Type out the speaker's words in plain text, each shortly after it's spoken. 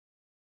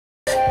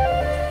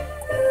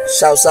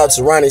Shouts out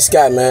to Ronnie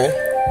Scott, man.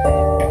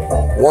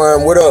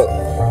 Worm, what up?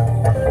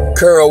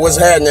 Curl, what's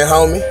happening,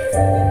 homie?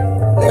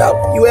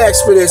 Nigga, you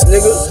asked for this,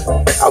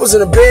 nigga. I was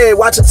in the bed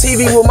watching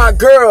TV with my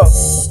girl,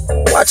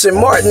 watching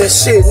Martin and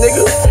shit,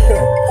 nigga.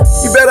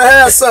 You better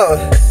have something.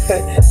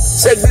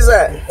 Check this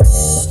out.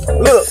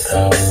 Look.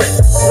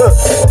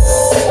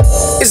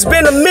 It's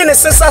been a minute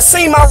since I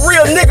seen my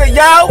real nigga,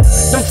 y'all.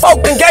 Them folk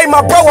done gave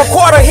my bro a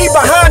quarter, he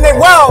behind that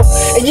wall.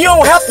 And you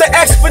don't have to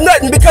ask for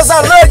nothing because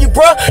I love you,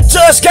 bruh.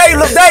 Judge gave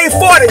Lil Dave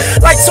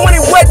 40, like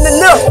 20 wasn't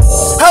enough.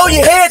 Hold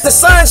your head, the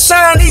sun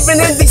shine even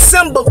in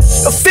December.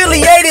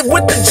 Affiliated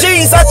with the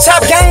G's, I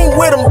chop game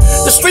with them.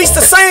 The streets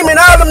the same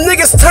and all them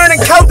niggas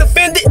turning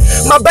co-defendant.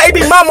 My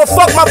baby mama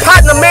fuck my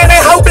partner, man,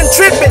 that hoe been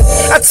tripping.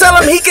 I tell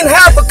him he can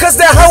have her cause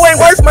that hoe ain't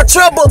worth my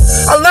trouble.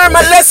 I learned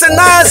my lesson,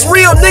 now it's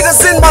real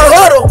niggas in my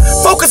huddle.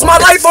 Focus my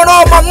life on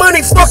all my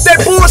money, fuck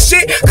that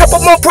bullshit. Couple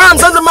more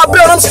problems under my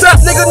belt, I'm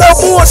strapped, nigga, no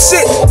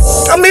bullshit.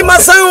 I'm in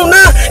my zone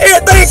now,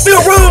 everything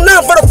feel wrong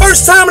now. For the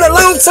first time in a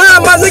long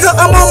time, my nigga,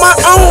 I'm on my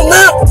own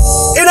now.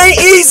 It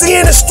ain't easy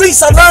in the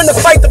streets, I learned to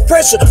fight the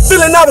pressure.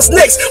 Feeling I was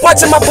next,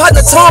 watching my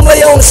partner Tom lay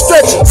on the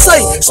stretcher.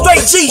 Say,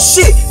 straight G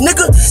shit,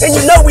 nigga, and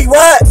you know we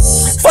ride.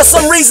 For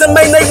some reason,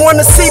 man, they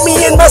wanna see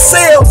me in my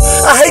cell.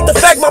 I hate the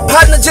fact my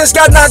partner just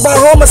got knocked by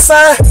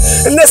homicide.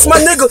 And that's my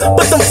nigga,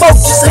 but them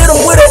folks just hit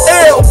him with an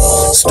L.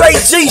 Straight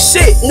G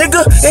shit,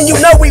 nigga, and you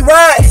know we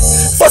ride.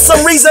 For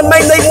some reason,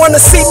 man, they wanna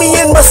see me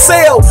in my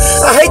cell.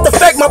 I hate the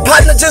fact my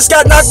partner just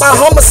got knocked by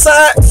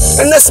homicide.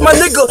 And that's my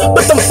nigga,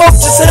 but them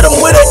folks just hit him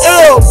with an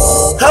L.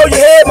 Hold your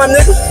head, my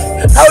nigga.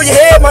 Hold your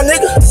head, my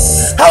nigga.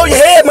 Hold your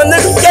head, my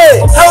nigga.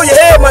 Yeah, hold your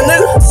head, my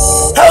nigga.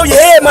 Hold your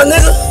head, my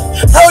nigga.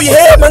 Hold your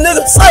head, my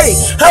nigga. Say,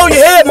 hold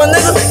your head, my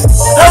nigga.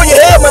 Hold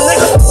your head, my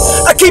nigga.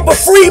 I keep a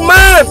free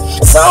mind,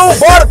 so I don't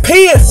bar the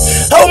pen.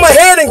 Hold my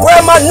head and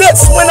grab my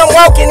nuts when I'm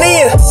walking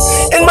in.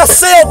 In my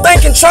cell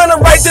thinking, trying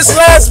to write this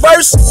last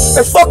verse.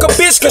 And fuck a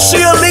bitch, cause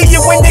she'll leave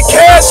you when your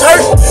cash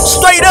hurt.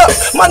 Straight up,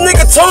 my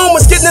nigga Tom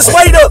was getting his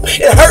weight up.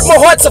 It hurt my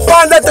heart to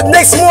find out the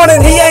next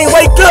morning he ain't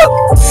wake up.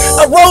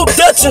 I roll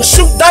Dutch and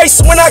shoot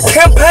dice when I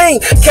campaign.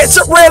 Catch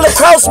a rail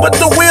across, but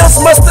the wheels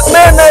mustard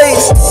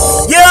mayonnaise.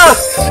 Yeah,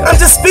 I'm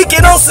just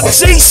speaking on some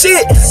G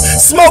shit.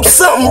 Smoke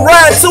something,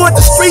 ride to it,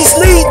 the streets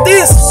need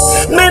this.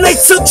 Man, they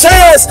took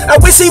Chaz, I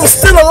wish he was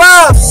still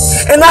alive.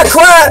 And I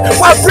cried,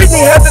 why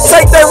Britney had to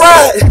take that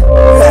ride.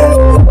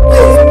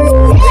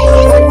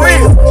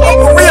 I'm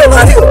for real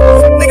out here.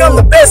 Nigga, I'm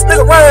the best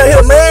nigga around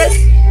here, man.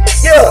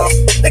 Yeah,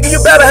 nigga, you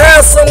better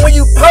have some when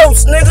you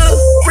post, nigga.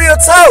 Real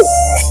talk.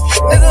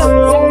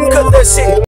 Nigga, cut that shit.